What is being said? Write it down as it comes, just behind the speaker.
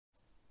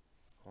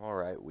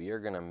Alright, we are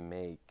going to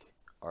make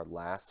our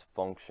last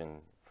function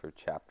for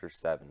chapter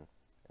 7,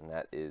 and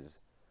that is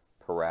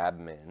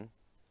parabmin.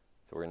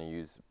 So we're going to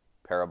use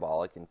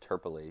parabolic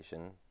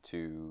interpolation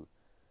to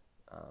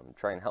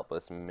try and help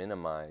us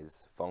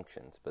minimize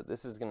functions. But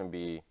this is going to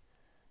be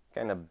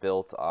kind of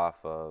built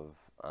off of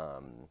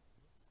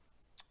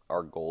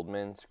our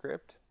Goldman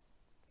script.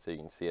 So you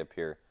can see up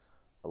here,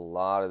 a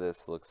lot of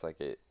this looks like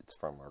it's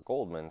from our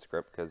Goldman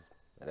script because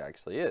it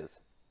actually is.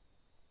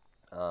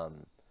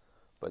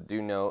 But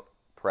do note,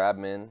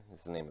 parabmin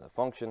is the name of the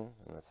function,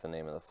 and that's the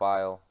name of the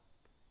file.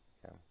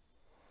 Okay.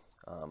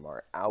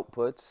 Our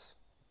outputs,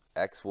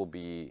 x will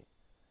be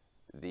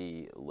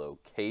the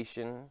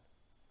location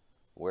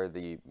where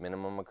the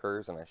minimum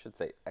occurs, and I should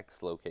say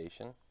x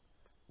location.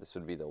 This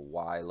would be the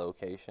y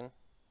location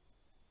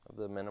of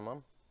the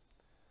minimum.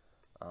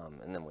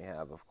 And then we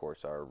have, of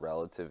course, our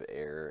relative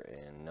error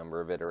and number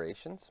of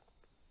iterations.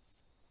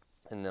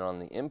 And then on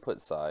the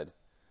input side,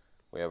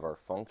 we have our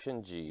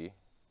function g.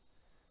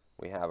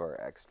 We have our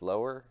x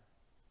lower,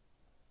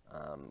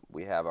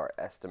 we have our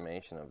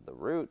estimation of the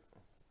root,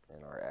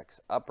 and our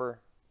x upper,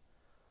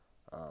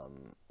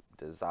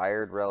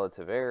 desired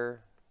relative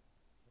error,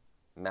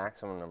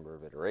 maximum number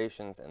of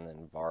iterations, and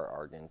then var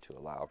argin to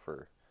allow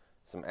for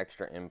some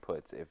extra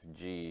inputs if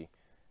g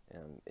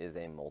is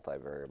a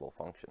multivariable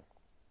function.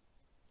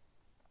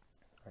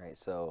 Alright,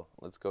 so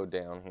let's go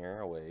down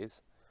here a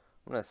ways.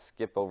 I'm going to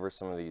skip over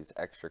some of these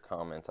extra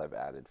comments I've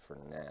added for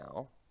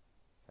now.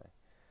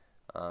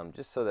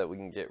 Just so that we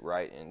can get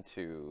right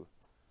into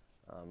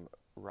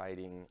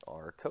writing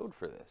our code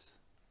for this.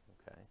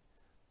 Okay,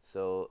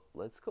 so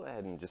let's go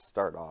ahead and just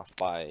start off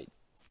by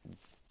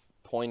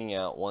pointing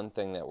out one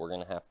thing that we're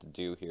going to have to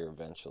do here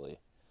eventually.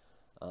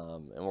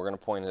 And we're going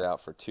to point it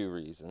out for two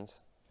reasons.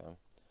 Okay?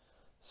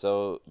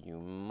 So you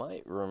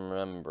might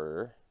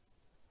remember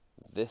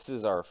this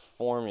is our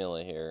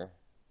formula here.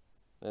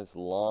 This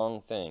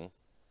long thing,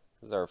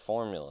 this is our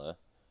formula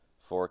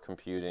for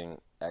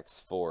computing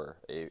x4,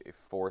 a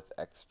fourth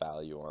x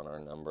value on our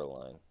number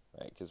line,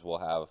 right? Because we'll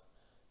have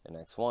an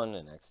x1,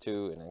 an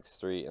x2, an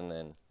x3, and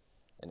then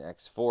an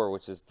x4,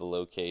 which is the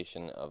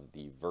location of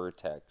the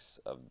vertex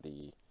of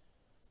the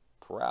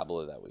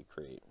parabola that we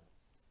create.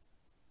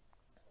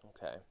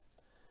 Okay,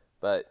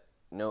 but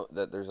note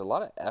that there's a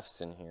lot of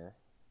f's in here,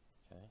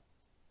 okay?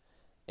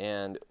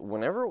 And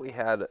whenever we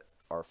had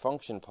our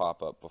function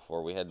pop up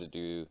before, we had to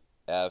do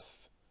f,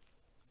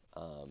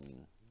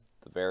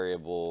 the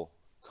variable,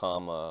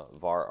 comma,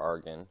 var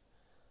argin,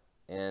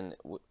 and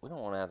we don't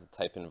want to have to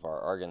type in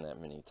var argin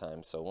that many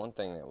times. So one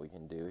thing that we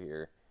can do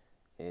here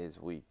is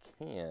we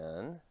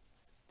can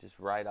just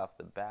right off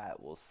the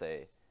bat we'll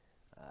say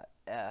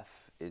f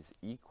is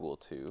equal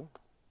to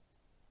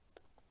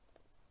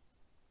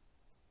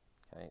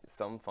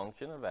some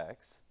function of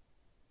x,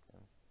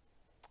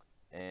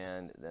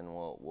 and then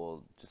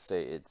we'll just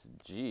say it's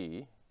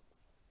g,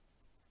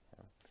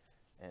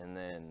 and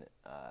then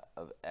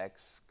of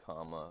x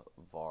comma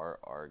var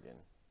argin.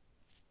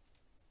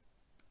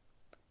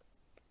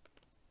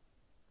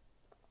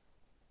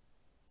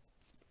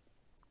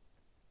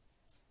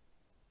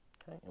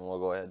 Okay, and we'll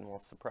go ahead and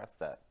we'll suppress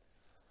that.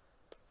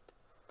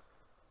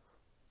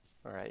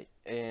 Alright,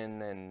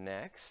 and then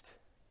next,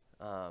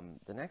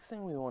 the next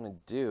thing we want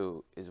to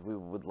do is we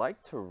would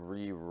like to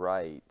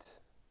rewrite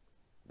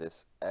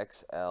this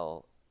xl,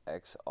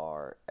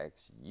 xr,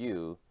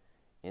 xu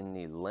in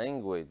the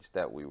language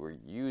that we were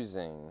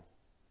using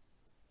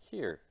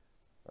here,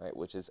 right,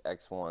 which is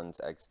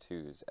x1s,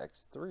 x2s,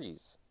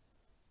 x3s.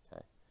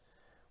 Okay.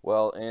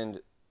 Well, and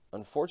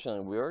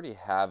unfortunately, we already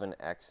have an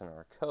x in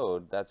our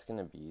code. That's going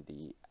to be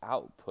the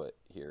output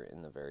here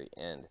in the very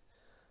end.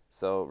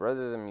 So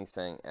rather than me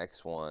saying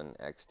x1,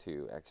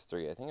 x2,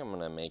 x3, I think I'm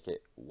going to make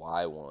it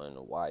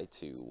y1,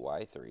 y2,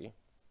 y3.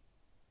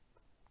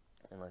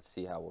 And let's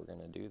see how we're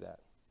going to do that.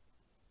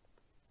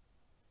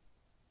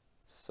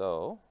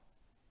 So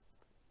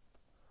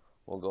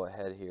we'll go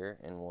ahead here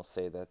and we'll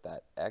say that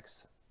that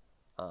x,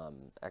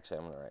 actually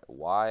I'm going to write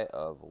y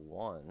of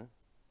 1.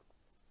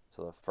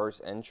 So the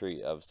first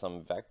entry of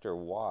some vector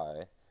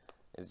y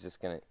is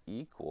just going to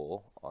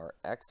equal our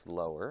x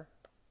lower,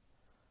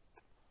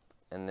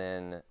 and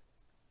then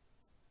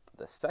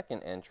the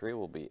second entry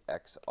will be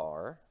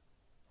xr,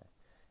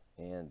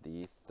 and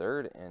the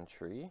third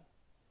entry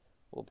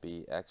will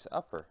be x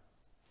upper.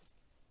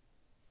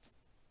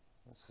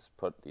 Let's just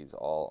put these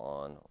all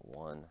on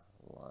one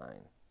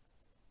line.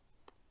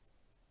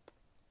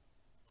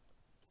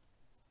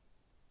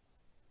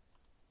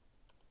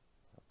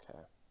 Okay.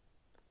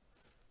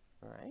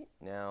 Alright,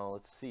 now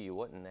let's see,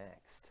 what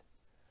next?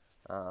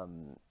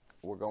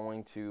 We're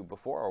going to,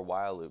 before our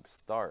while loop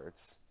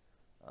starts,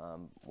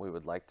 we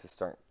would like to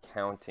start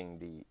counting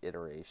the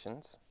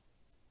iterations.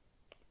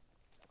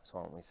 So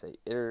why don't we say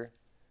iter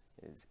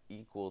is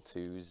equal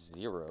to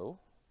 0.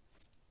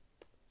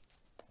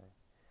 Okay.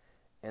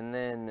 And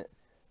then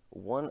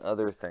one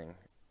other thing,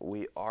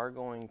 we are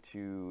going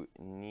to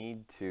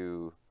need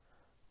to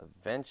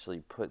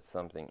eventually put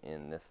something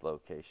in this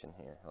location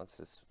here. Let's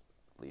just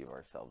leave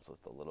ourselves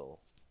with a little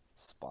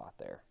spot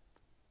there.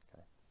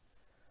 Okay.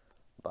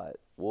 but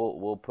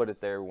we'll put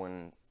it there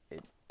when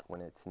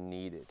it's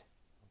needed.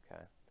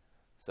 Okay.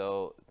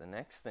 So the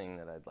next thing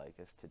that I'd like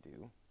us to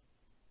do,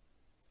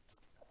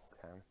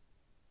 okay,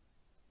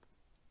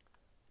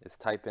 is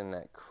type in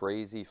that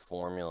crazy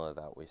formula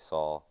that we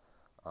saw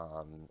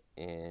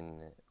in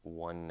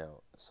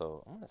OneNote.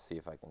 So I'm going to see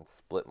if I can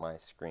split my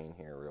screen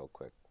here real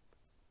quick.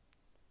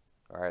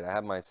 All right, I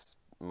have my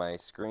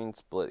screen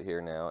split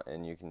here now,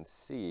 and you can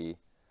see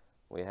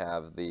we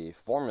have the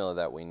formula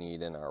that we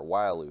need in our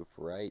while loop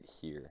right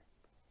here.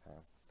 Okay.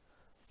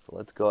 So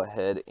let's go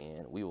ahead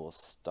and we will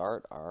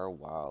start our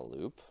while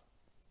loop.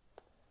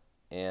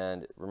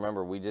 And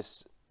remember,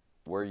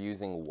 we're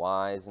using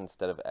y's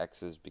instead of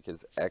x's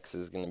because x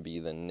is going to be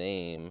the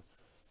name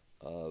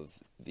of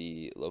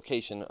the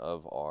location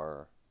of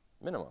our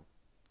minimum.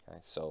 Okay,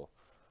 so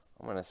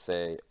I'm going to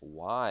say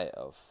y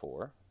of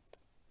 4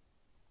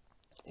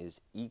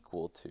 is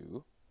equal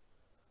to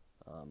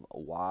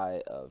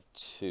y of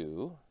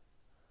 2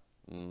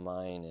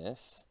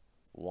 minus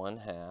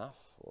 1/2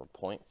 or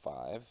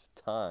 0.5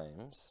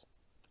 times,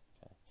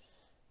 okay,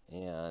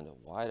 and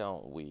why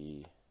don't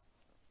we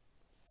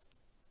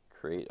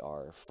create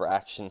our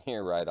fraction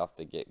here right off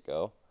the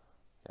get-go.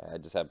 Okay, I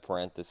just have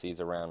parentheses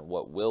around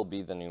what will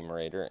be the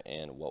numerator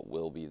and what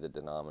will be the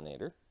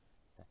denominator.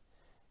 Okay.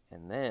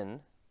 And then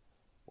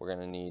we're going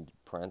to need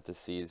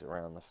parentheses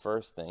around the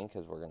first thing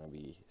because we're going to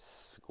be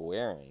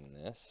squaring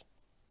this.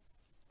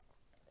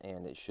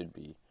 And it should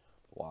be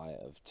y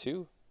of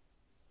 2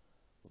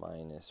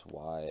 minus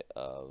y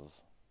of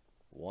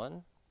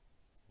 1.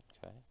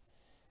 Okay.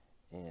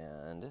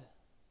 And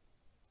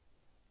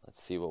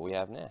let's see what we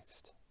have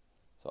next.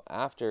 So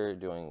after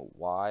doing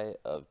y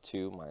of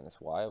 2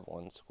 minus y of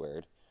 1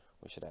 squared,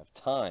 we should have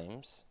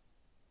times.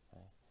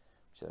 Okay.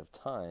 We should have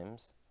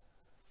times.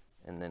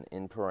 And then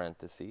in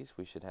parentheses,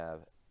 we should have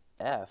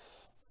f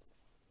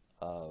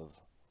of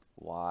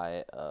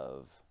y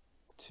of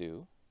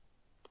 2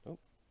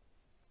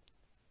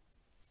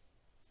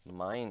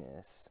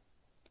 minus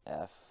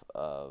f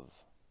of,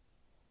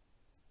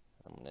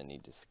 I'm going to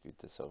need to scoot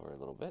this over a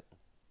little bit.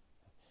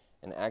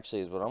 And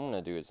actually, is what I'm going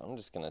to do is I'm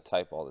just going to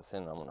type all this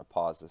in. I'm going to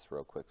pause this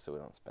real quick so we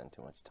don't spend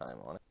too much time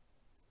on it.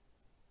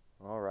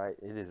 All right,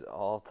 it is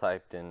all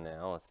typed in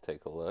now. Let's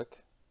take a look.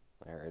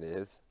 There it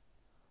is.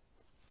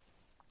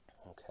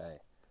 Okay.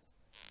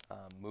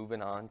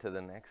 Moving on to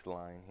the next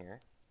line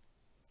here.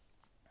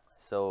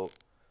 So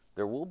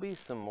there will be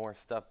some more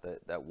stuff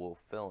that we'll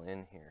fill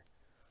in here.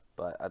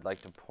 But I'd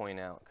like to point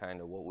out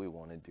kind of what we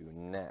want to do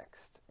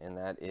next. And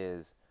that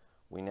is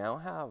we now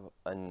have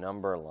a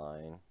number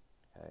line.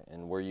 Okay,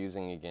 and we're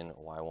using, again,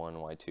 y1,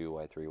 y2,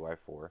 y3,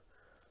 y4.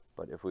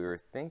 But if we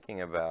were thinking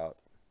about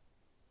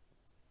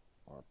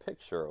our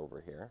picture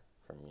over here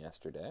from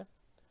yesterday,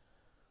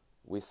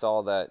 we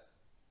saw that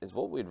is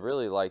what we'd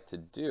really like to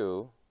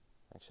do.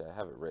 Actually, I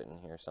have it written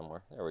here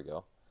somewhere. There we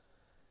go.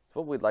 So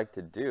what we'd like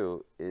to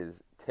do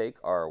is take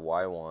our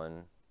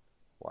y1,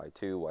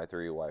 y2,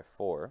 y3,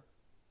 y4,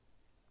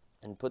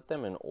 and put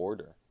them in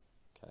order.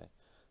 Okay,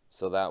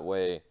 so that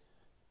way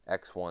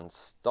x1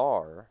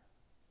 star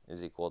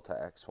is equal to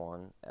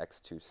x1,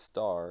 x2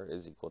 star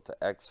is equal to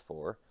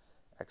x4,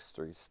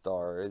 x3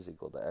 star is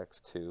equal to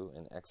x2,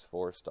 and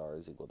x4 star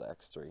is equal to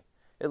x3.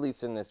 At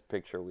least in this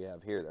picture we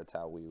have here, that's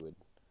how we would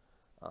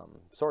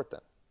sort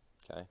them,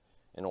 okay,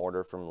 in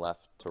order from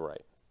left to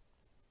right.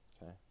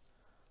 Okay,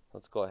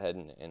 let's go ahead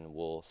and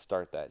we'll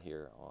start that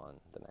here on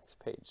the next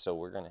page. So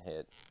we're going to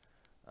hit,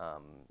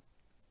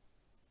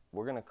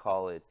 we're going to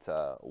call it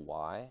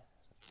y.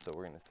 So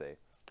we're going to say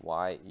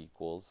y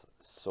equals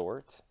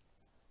sort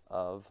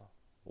of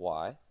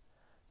y.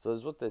 So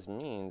what this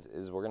means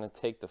is we're going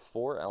to take the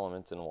 4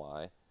 elements in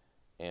y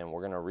and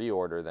we're going to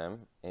reorder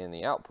them. In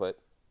the output,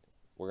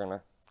 we're going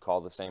to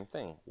call the same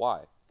thing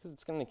y because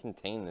it's going to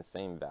contain the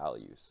same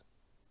values.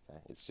 Okay,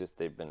 it's just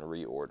they've been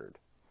reordered.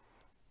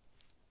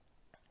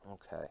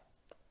 Okay,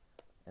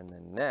 and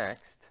then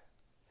next,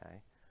 okay,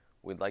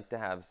 we'd like to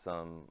have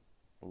some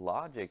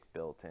logic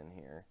built in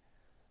here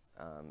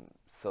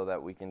so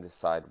that we can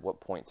decide what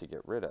point to get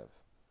rid of.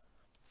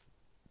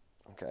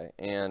 Okay,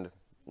 and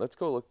let's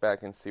go look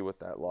back and see what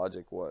that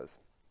logic was.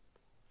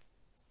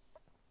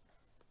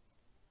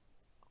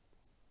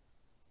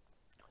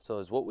 So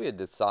as what we had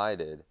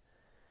decided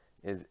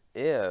is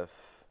if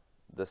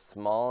the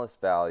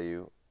smallest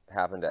value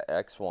happened at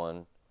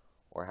x1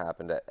 or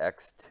happened at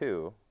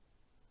x2,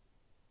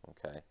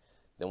 okay,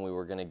 then we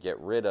were going to get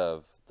rid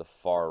of the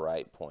far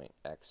right point,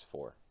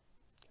 x4.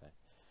 Okay,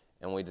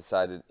 and we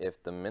decided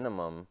if the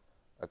minimum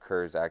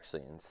occurs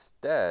actually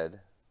instead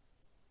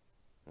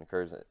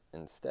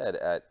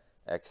at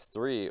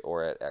x3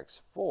 or at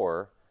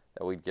x4,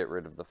 that we'd get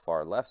rid of the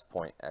far left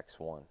point,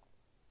 x1.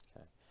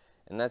 Okay,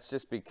 and that's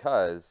just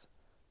because,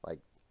 like,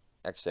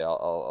 actually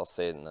I'll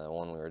say it in the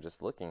one we were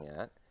just looking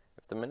at.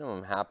 If the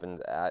minimum happens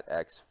at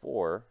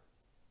x4,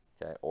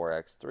 okay, or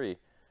x3,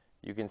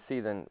 you can see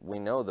then we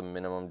know the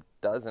minimum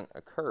doesn't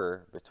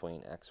occur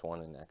between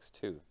x1 and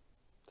x2.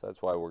 So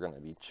that's why we're going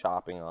to be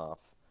chopping off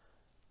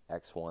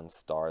x1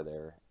 star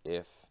there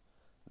if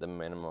the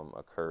minimum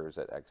occurs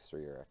at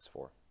x3 or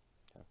x4.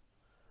 Okay.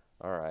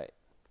 All right.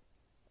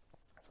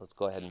 So let's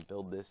go ahead and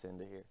build this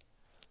into here.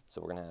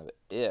 So we're going to have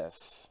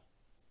if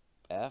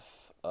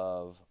f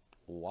of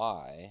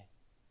y,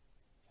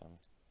 okay,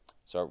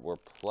 so we're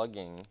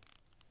plugging,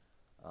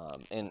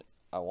 and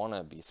I want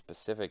to be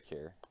specific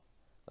here.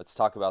 Let's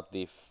talk about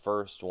the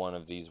first one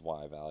of these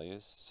y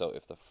values. So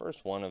if the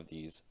first one of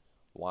these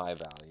y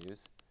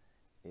values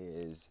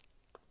is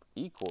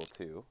equal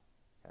to,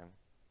 okay,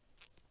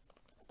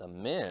 the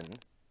min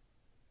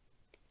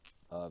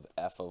of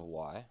f of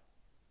y,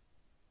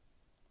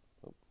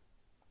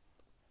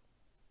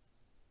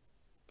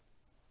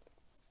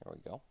 there we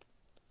go.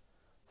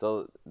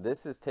 So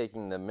this is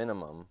taking the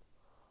minimum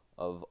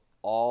of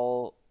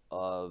all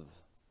of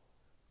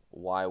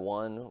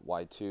y1,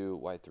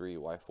 y2, y3,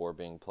 y4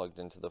 being plugged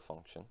into the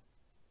function.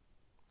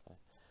 Okay.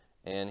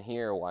 And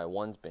here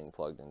y1's being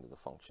plugged into the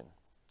function.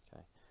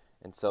 Okay.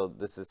 And so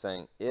this is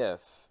saying if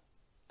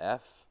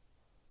f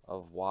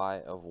of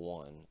y of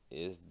 1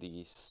 is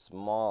the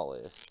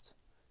smallest,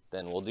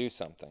 then we'll do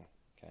something.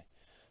 Okay.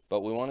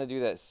 But we want to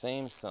do that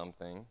same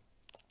something.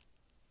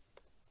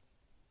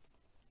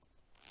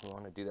 We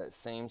want to do that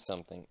same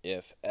something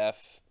if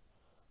f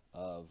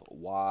of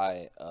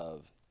y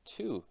of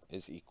 2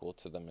 is equal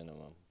to the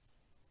minimum.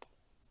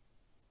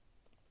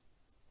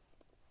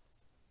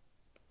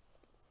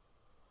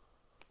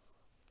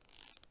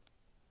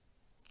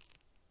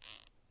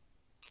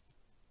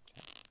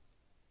 Okay.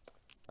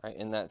 All right,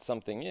 and that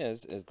something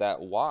is that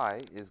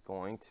y is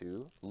going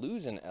to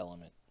lose an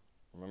element.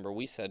 Remember,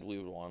 we said we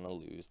would want to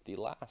lose the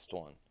last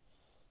one.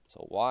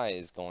 So y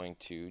is going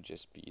to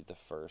just be the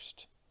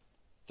first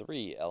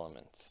 3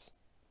 elements.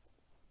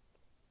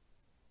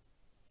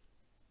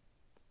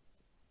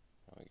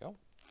 There we go.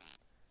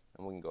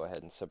 And we can go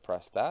ahead and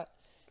suppress that.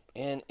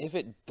 And if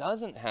it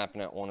doesn't happen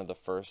at one of the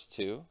first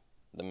 2,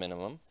 the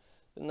minimum,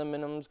 then the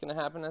minimum is going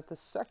to happen at the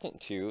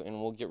second 2,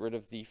 and we'll get rid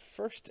of the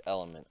first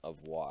element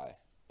of y.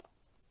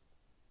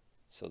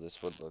 So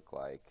this would look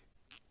like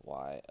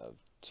y of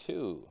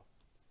 2,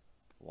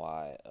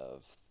 y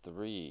of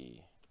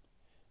 3,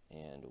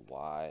 and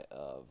y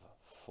of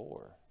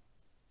 4.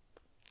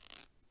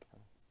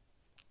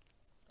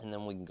 And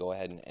then we can go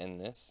ahead and end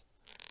this.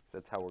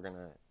 That's how we're going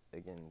to,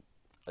 again,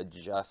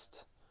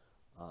 adjust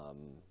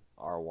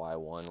our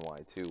y1,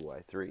 y2,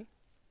 y3. Okay.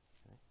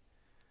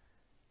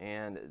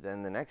 And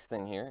then the next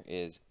thing here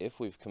is if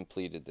we've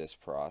completed this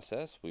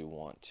process, we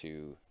want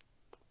to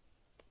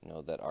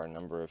know that our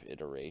number of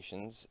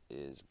iterations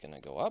is going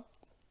to go up.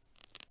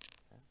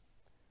 Okay.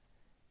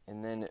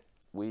 And then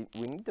we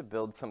need to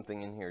build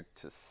something in here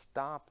to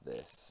stop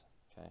this.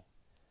 Okay.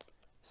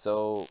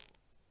 So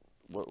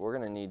we're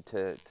going to need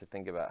to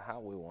think about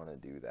how we want to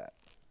do that.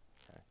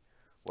 Okay.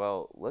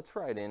 Well, let's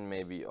write in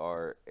maybe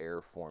our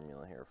error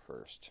formula here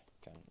first.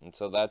 Okay. And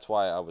so that's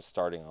why I was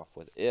starting off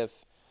with if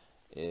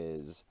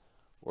is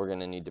we're going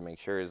to need to make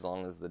sure as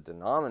long as the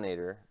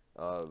denominator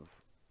of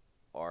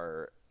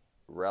our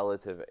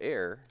relative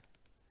error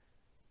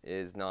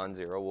is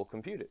non-zero, we'll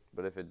compute it.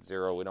 But if it's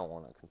 0, we don't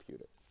want to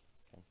compute it.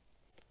 Okay.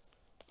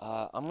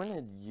 I'm going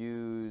to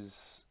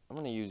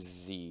use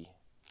z.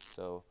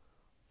 So,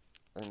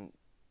 and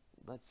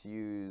let's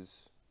use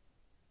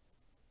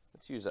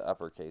the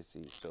uppercase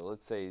z. So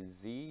let's say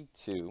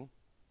z2.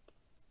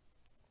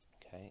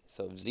 Okay,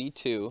 so if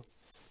z2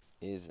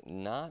 is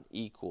not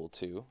equal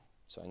to,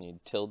 so I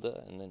need tilde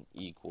and then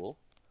equal.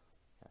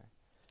 Okay.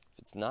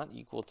 If it's not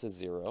equal to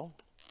 0,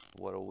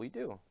 what do we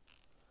do?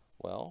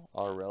 Well,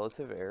 our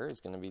relative error is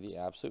going to be the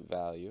absolute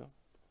value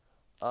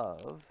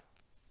of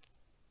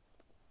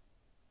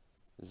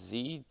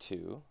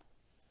z2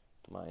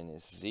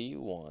 minus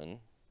z1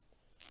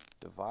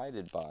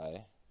 divided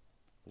by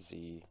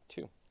z2.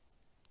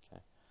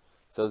 Okay.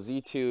 So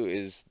z2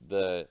 is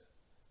the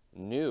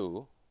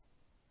new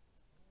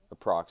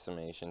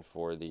approximation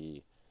for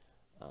the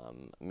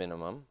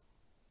minimum,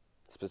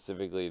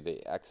 specifically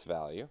the x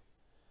value,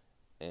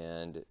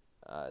 and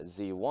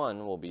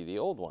z1 will be the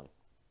old one.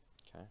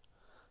 Okay.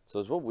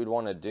 So what we'd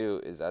want to do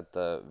is at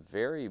the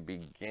very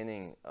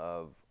beginning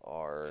of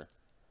our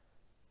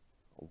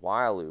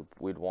while loop,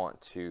 we'd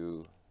want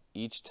to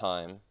each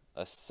time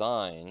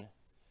assign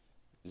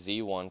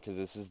z1, because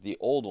this is the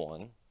old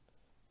one,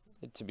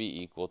 it to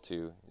be equal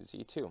to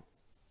z2.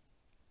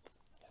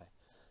 Okay.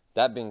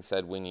 That being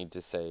said, we need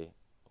to say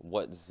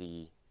what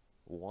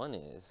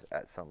z1 is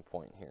at some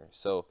point here.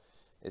 So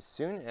as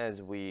soon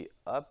as we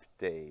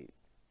update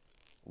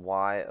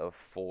y of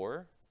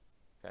 4,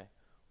 okay,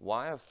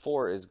 y of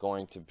 4 is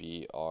going to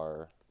be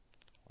our,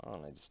 why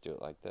don't I just do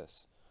it like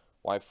this?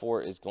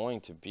 y4 is going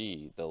to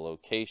be the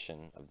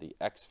location of the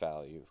x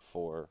value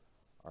for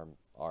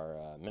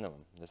our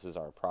minimum. This is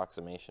our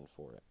approximation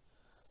for it.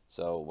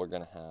 So we're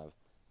going to have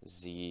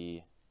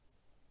z,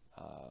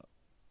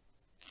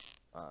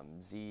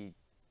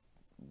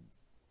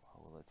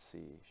 let's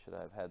see, should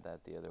I have had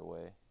that the other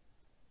way?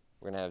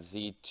 We're going to have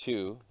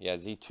z2, yeah,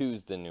 z2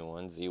 is the new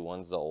one,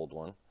 z1's the old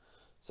one.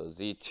 So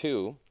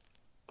z2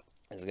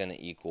 is going to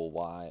equal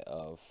y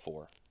of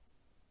 4.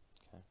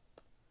 Okay.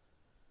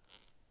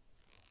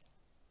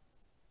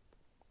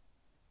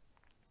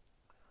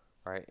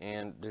 right?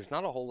 And there's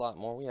not a whole lot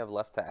more we have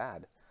left to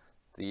add.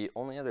 The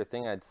only other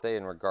thing I'd say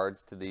in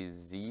regards to these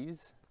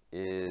z's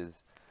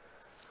is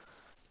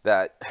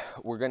that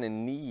we're going to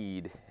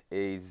need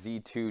a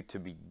z2 to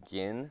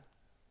begin,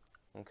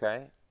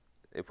 okay?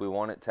 If we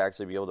want it to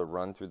actually be able to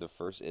run through the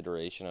first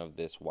iteration of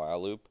this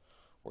while loop,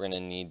 we're going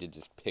to need to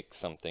just pick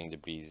something to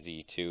be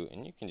z2,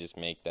 and you can just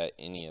make that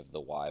any of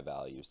the y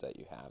values that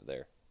you have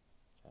there.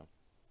 Okay?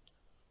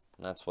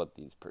 And that's what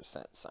these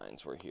percent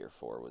signs were here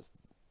for, was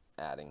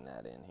adding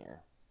that in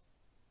here.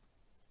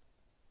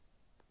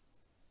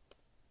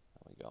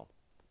 There we go.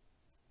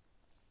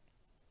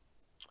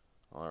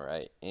 All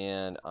right,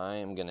 and I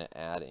am going to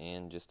add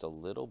in just a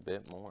little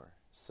bit more.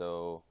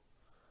 So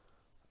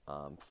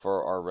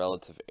for our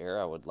relative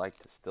error, I would like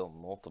to still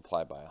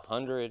multiply by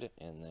 100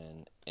 and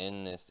then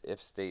end this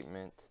if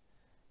statement.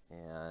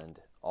 And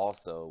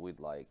also we'd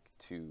like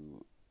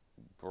to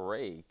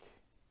break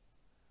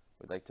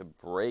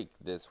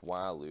this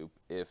while loop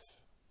if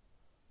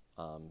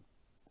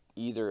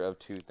either of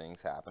two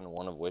things happen,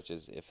 one of which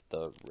is if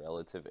the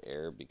relative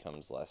error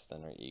becomes less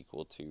than or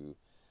equal to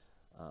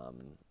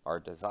our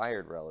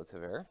desired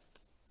relative error,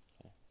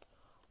 okay,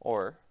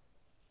 or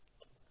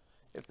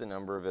if the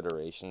number of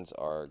iterations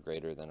are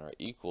greater than or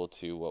equal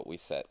to what we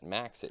set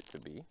max it to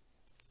be.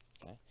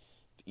 Okay.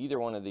 If either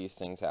one of these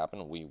things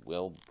happen, we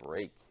will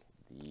break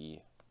the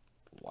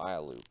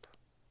while loop.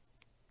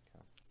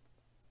 Okay.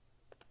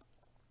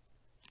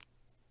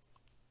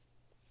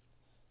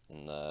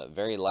 And the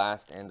very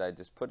last end I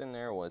just put in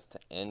there was to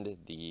end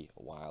the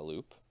while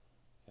loop.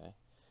 Okay.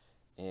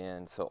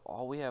 And so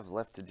all we have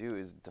left to do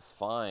is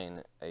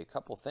define a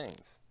couple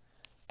things.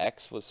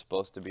 X was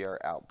supposed to be our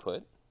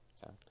output.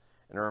 Okay.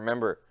 And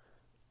remember,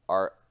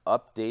 our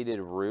updated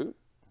root,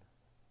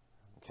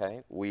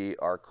 okay, we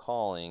are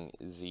calling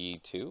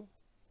z2.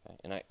 Okay,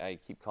 and I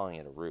keep calling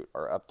it a root.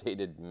 Our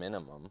updated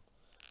minimum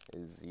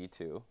is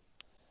z2.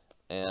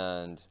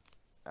 And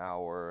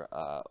our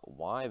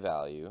y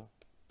value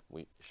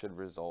should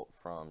result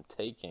from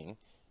taking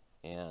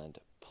and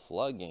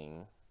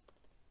plugging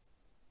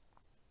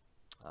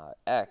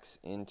x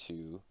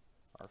into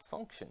our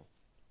function,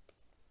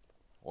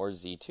 or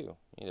z2,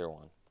 either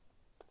one.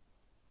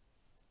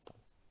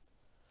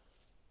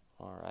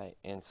 All right,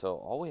 and so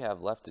all we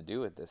have left to do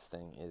with this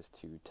thing is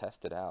to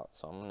test it out.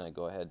 So I'm going to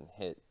go ahead and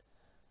hit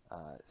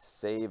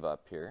save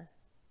up here.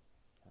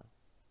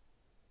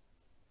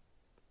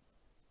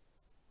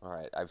 All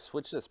right, I've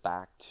switched this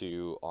back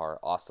to our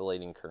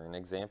oscillating current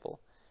example,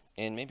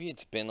 and maybe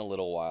it's been a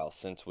little while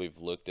since we've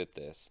looked at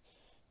this,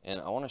 and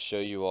I want to show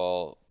you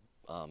all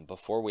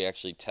before we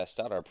actually test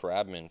out our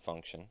parabmin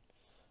function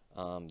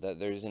that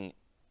there's an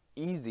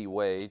easy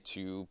way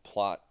to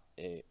plot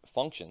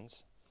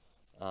functions.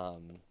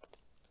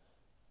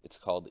 It's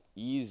called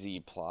easy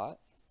plot,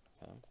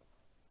 okay?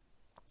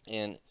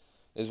 And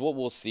is what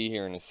we'll see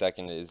here in a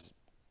second is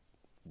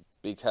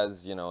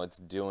because, you know, it's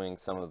doing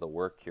some of the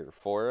work here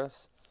for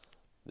us,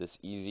 this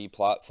easy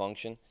plot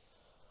function,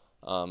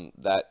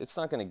 that it's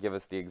not going to give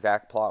us the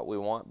exact plot we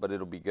want, but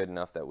it'll be good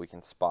enough that we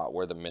can spot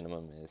where the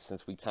minimum is,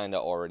 since we kind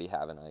of already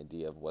have an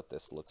idea of what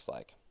this looks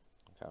like.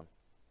 Okay,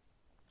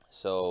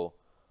 so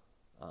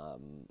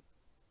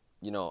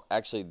you know,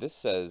 actually this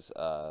says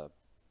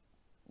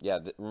yeah,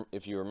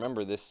 if you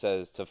remember, this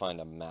says to find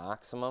a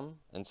maximum,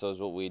 and so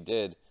what we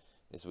did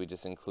is we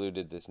just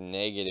included this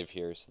negative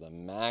here, so the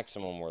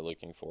maximum we're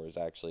looking for is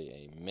actually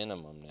a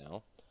minimum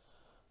now.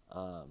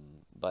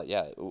 But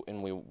yeah,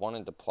 and we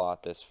wanted to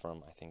plot this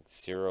from, I think,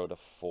 0 to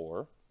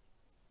 4.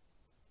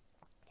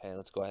 Okay,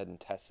 let's go ahead and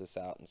test this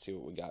out and see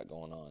what we got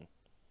going on.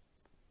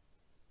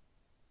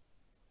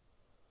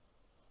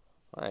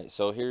 All right,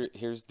 so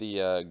here's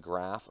the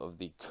graph of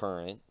the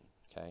current.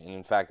 Okay, and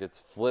in fact, it's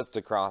flipped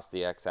across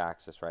the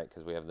x-axis, right,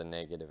 because we have the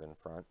negative in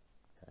front.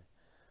 Okay,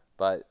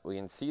 but we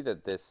can see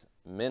that this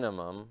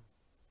minimum,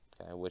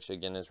 okay, which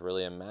again is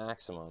really a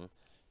maximum,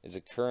 is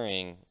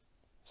occurring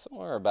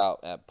somewhere about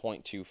at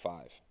 0.25.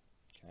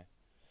 Okay,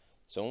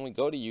 so when we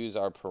go to use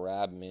our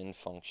parabmin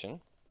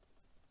function,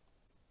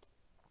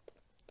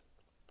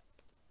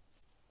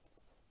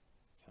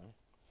 okay,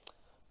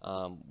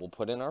 we'll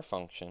put in our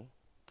function.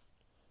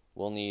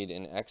 We'll need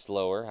an x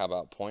lower, how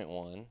about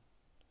 0.1?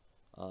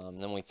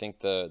 Then we think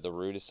the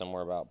root is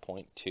somewhere about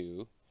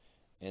 0.2,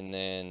 and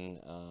then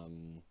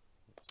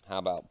how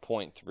about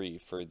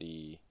 0.3 for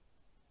the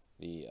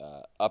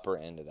upper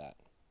end of that?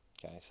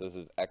 Okay, so this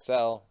is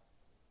XL,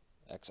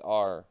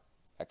 XR,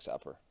 X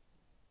upper.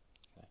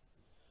 Okay.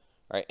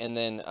 All right, and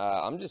then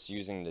I'm just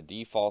using the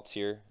defaults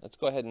here. Let's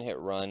go ahead and hit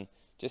run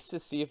just to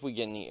see if we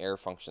get any error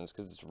functions,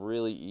 because it's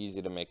really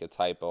easy to make a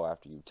typo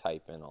after you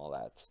type in all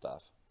that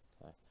stuff.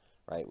 Okay.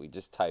 Right, we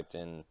just typed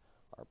in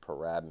our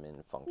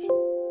parabmin function.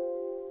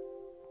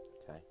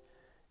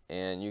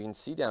 And you can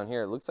see down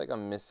here, it looks like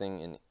I'm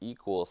missing an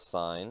equal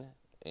sign,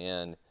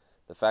 and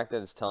the fact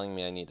that it's telling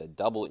me I need a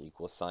double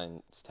equal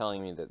sign is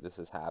telling me that this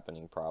is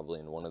happening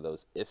probably in one of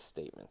those if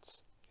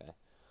statements. Okay,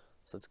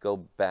 so let's go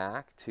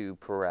back to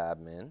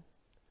parabmin,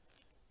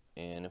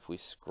 and if we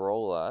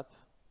scroll up,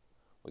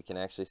 we can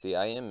actually see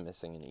I am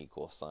missing an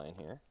equal sign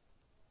here.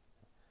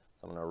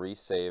 I'm going to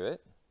resave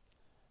it,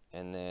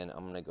 and then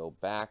I'm going to go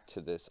back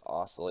to this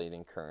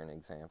oscillating current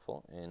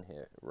example and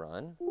hit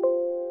run.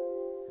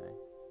 Okay.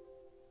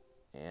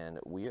 And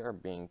we are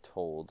being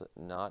told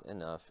not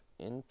enough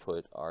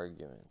input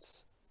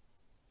arguments.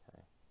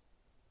 Okay.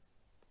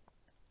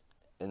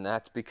 And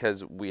that's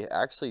because we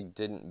actually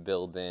didn't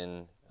build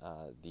in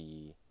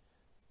the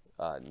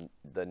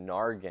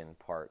nargan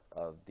part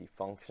of the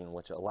function,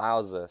 which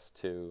allows us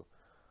to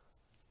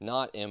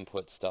not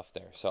input stuff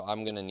there. So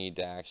I'm going to need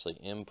to actually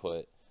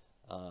input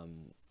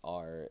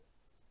our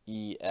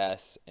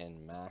ES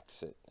and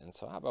max it. And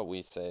so how about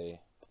we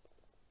say,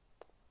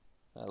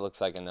 that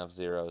looks like enough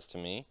zeros to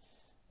me,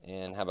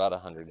 and how about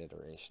 100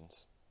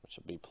 iterations, which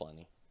will be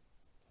plenty.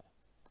 Okay.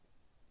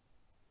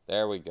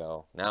 There we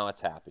go. Now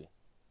it's happy.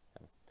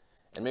 Okay.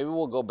 And maybe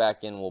we'll go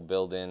back in, we'll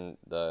build in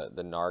the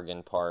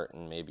nargan part,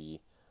 and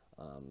maybe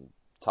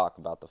talk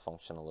about the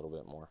function a little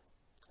bit more.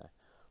 Okay.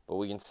 But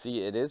we can see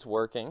it is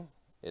working.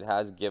 It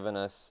has given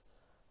us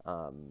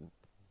the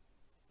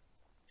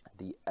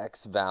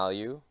X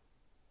value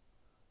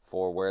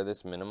for where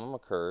this minimum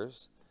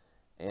occurs.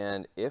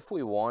 And if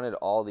we wanted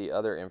all the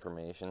other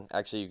information,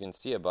 actually you can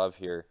see above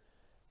here,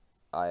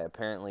 I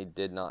apparently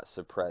did not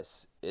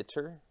suppress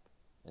iter.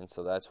 And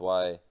so that's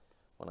why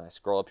when I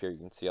scroll up here, you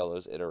can see all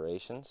those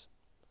iterations.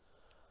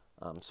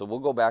 So we'll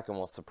go back and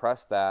we'll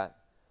suppress that.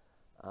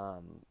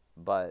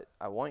 But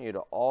I want you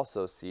to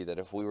also see that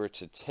if we were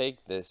to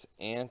take this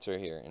answer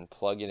here and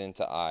plug it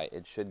into I,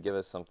 it should give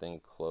us something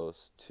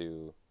close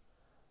to,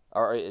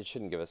 or it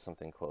shouldn't give us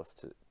something close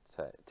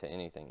to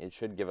anything. It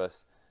should give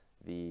us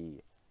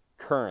the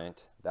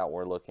current that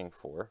we're looking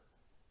for,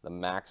 the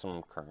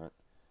maximum current.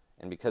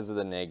 And because of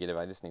the negative,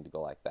 I just need to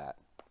go like that.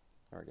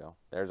 There we go.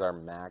 There's our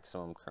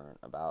maximum current,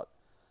 about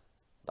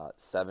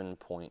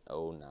 7.09.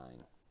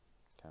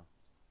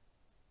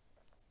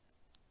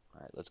 All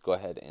right, let's go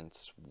ahead and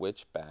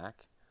switch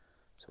back.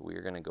 So we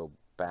are going to go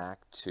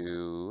back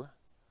to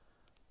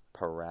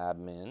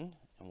parabmin,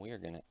 and we are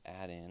going to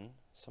add in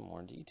some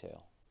more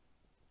detail.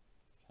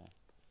 Okay.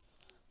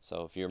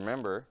 So if you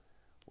remember,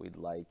 we'd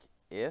like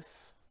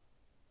if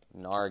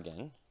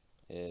nargan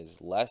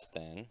is less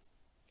than,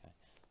 okay,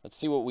 let's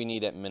see what we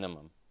need at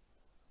minimum.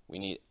 We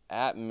need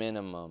at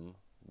minimum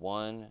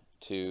 1,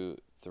 2,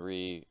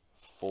 3,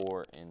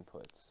 4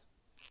 inputs.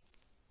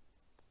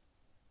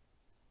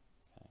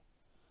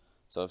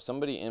 So if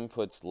somebody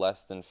inputs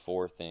less than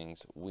 4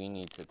 things, we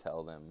need to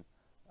tell them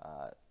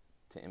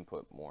to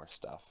input more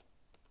stuff.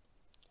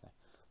 Okay.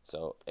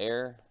 So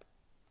error,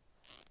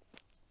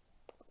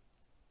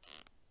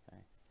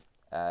 okay,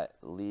 at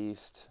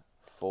least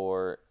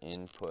 4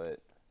 input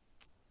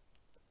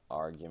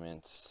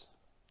arguments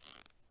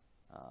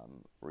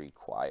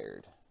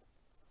required.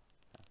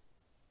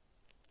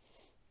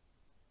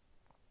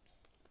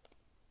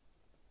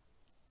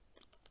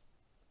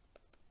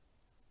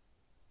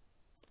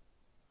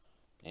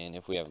 And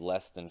if we have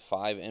less than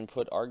 5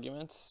 input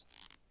arguments,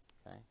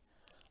 okay,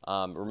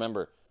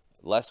 remember,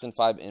 less than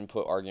 5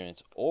 input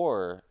arguments,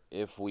 or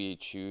if we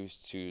choose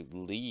to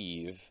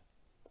leave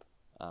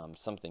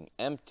something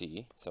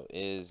empty, so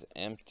is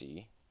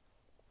empty,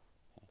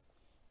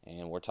 okay,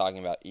 and we're talking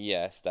about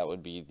ES, that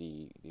would be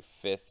the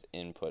 5th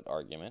input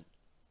argument.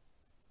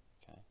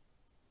 Okay.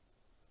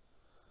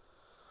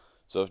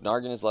 So if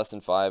nargan is less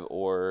than 5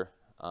 or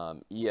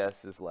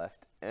ES is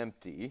left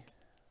empty,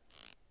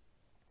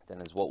 then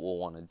is what we'll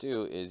want to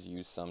do is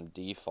use some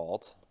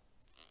default.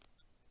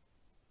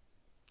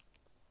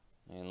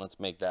 And let's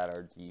make that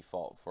our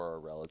default for our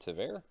relative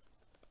error.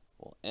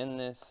 We'll end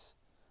this.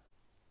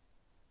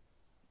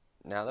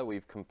 Now that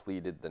we've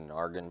completed the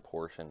nargan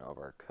portion of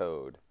our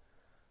code,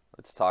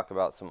 let's talk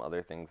about some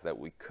other things that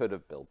we could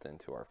have built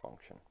into our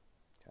function.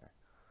 Okay.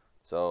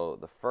 So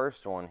the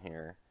first one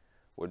here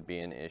would be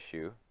an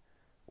issue.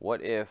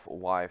 What if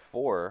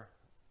y4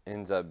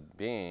 ends up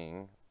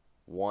being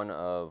one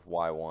of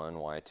y1,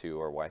 y2,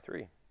 or y3?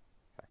 Okay.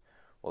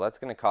 Well, that's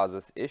going to cause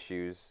us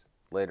issues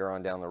later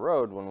on down the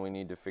road when we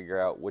need to figure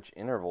out which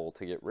interval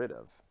to get rid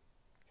of.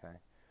 Okay.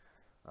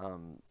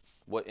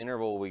 What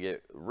interval we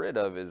get rid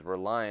of is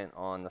reliant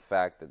on the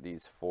fact that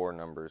these 4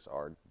 numbers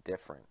are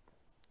different.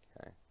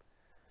 Okay.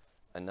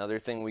 Another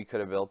thing we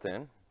could have built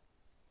in,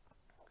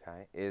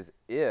 okay, is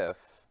if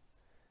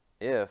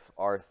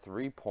our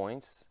 3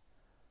 points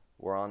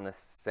were on the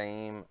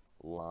same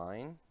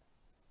line,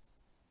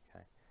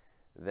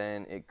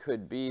 then it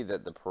could be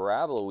that the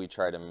parabola we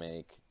try to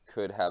make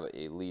could have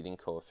a leading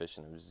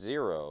coefficient of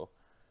 0,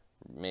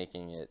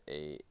 making it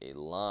a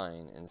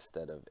line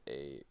instead of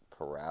a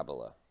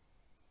parabola,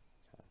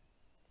 okay,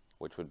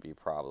 which would be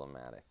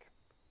problematic.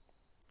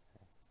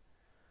 Okay.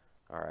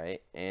 All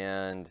right,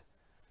 and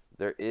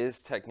there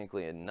is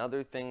technically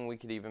another thing we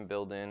could even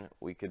build in.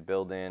 We could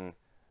build in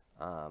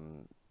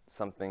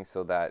something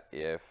so that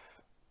if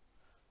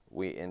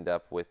we end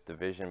up with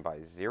division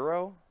by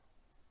 0,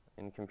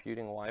 in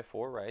computing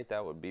y4, right?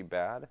 That would be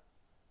bad.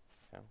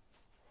 Okay.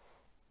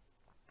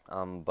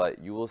 But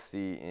you will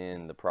see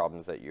in the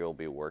problems that you'll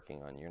be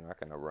working on, you're not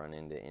going to run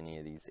into any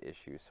of these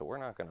issues. So we're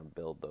not going to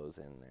build those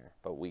in there,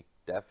 but we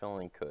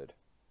definitely could.